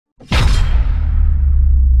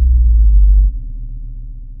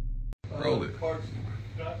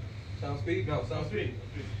speak. No, sound speak.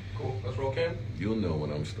 Cool. Let's roll Cam. You'll know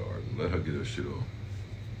when I'm starting. Let her get her shit off.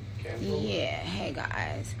 Yeah, hey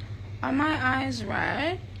guys. Are my eyes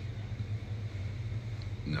red?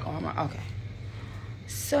 No. Okay.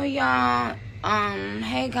 So y'all,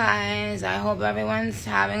 hey guys, I hope everyone's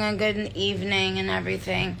having a good evening and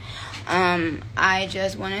everything. I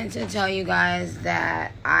just wanted to tell you guys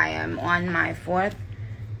that I am on my 4th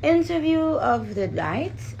interview of the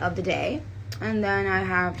day, and then I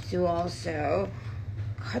have to also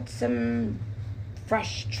cut some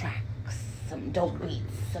fresh tracks, some dope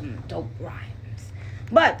beats, some dope rhymes.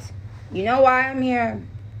 But you know why I'm here?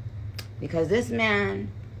 Because this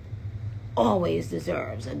man always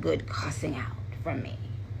deserves a good cussing out from me.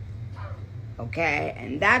 Okay?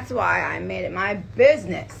 And that's why I made it my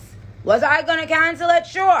business. Was I going to cancel it?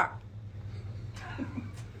 Sure.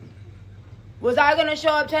 Was I going to show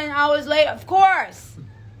up 10 hours late? Of course.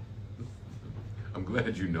 I'm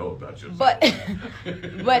glad you know about yourself. But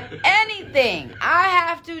anything I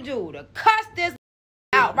have to do to cuss this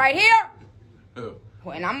out right here,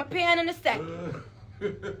 when I'm appearing in a second.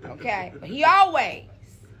 Okay? But he always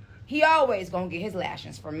gonna get his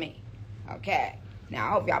lashings from me. Okay? Now,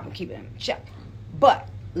 I hope y'all can keep it in check. But,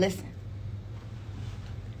 listen.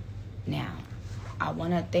 Now, I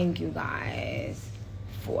want to thank you guys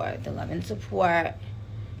for the love and support.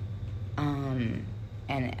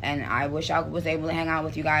 And I wish I was able to hang out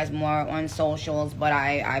with you guys more on socials, but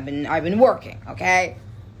I've been working, okay?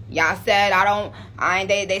 Y'all said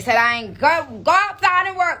they said I ain't go outside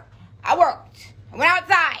and work. I worked. I went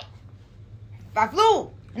outside. I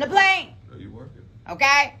flew in a plane. Are you working?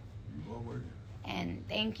 Okay? You are working. And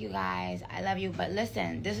thank you guys. I love you. But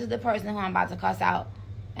listen, this is the person who I'm about to cuss out.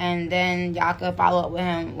 And then y'all could follow up with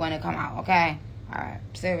him when it come out, okay? All right.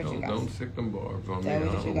 Say what you guys. Don't stick them barbs on me. Say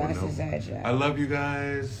what you guys said. I love you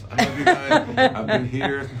guys. I've been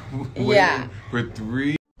here waiting for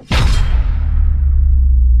 3